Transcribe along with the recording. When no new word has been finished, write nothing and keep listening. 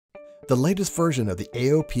The latest version of the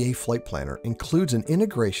AOPA Flight Planner includes an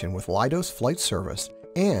integration with Leidos Flight Service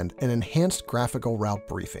and an enhanced graphical route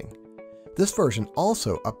briefing. This version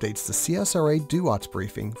also updates the CSRA DUOTS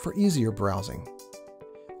briefing for easier browsing.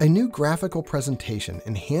 A new graphical presentation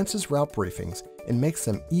enhances route briefings and makes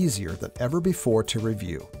them easier than ever before to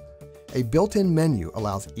review. A built-in menu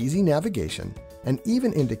allows easy navigation and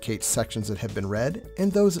even indicates sections that have been read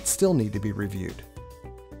and those that still need to be reviewed.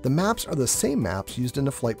 The maps are the same maps used in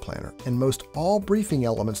the flight planner, and most all briefing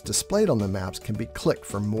elements displayed on the maps can be clicked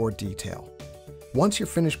for more detail. Once you're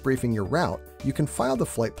finished briefing your route, you can file the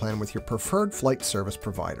flight plan with your preferred flight service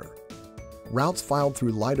provider. Routes filed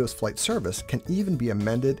through Leidos Flight Service can even be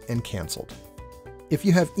amended and canceled. If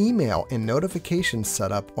you have email and notifications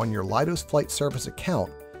set up on your Leidos Flight Service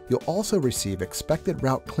account, you'll also receive expected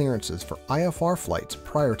route clearances for IFR flights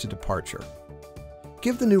prior to departure.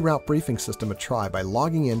 Give the new route briefing system a try by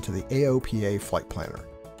logging into the AOPA Flight Planner.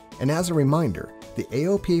 And as a reminder, the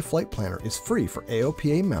AOPA Flight Planner is free for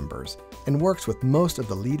AOPA members and works with most of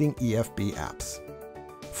the leading EFB apps.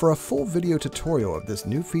 For a full video tutorial of this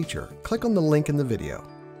new feature, click on the link in the video.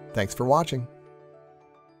 Thanks for watching.